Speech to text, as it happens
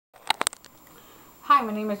Hi,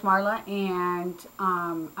 my name is Marla, and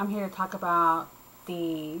I'm here to talk about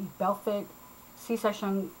the Bellefit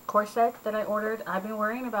C-section corset that I ordered. I've been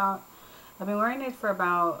wearing it for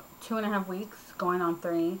about 2.5 weeks, going on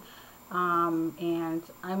 3, and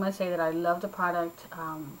I must say that I love the product.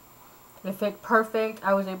 It fit perfect.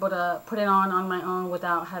 I was able to put it on my own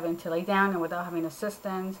without having to lay down and without having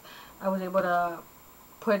assistance. I was able to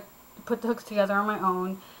put the hooks together on my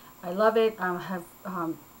own. I love it. I have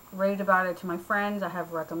raved about it to my friends. I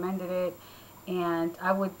have recommended it, and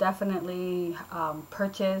I would definitely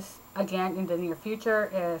purchase again in the near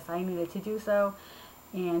future if I needed to do so.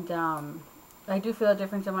 And I do feel a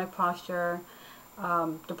difference in my posture.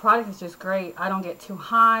 The product is just great. I don't get too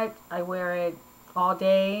hot. I wear it all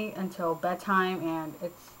day until bedtime, and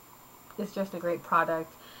it's just a great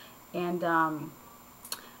product. And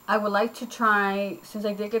I would like to try, since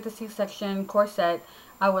I did get the C-section corset,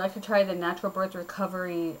 I would like to try the natural birth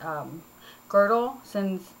recovery girdle.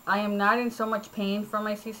 Since I am not in so much pain from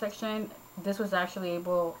my C-section, this was actually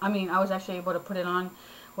I was actually able to put it on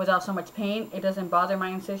without so much pain. It doesn't bother my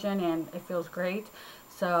incision, and it feels great.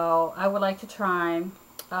 So I would like to try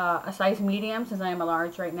a size medium, since I am a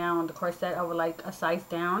large right now on the corset. I would like a size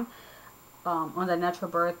down on the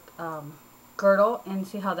natural birth girdle and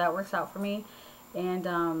see how that works out for me. And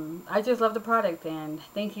I just love the product, and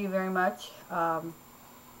thank you very much.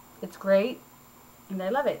 It's great, and I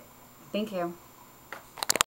love it. Thank you.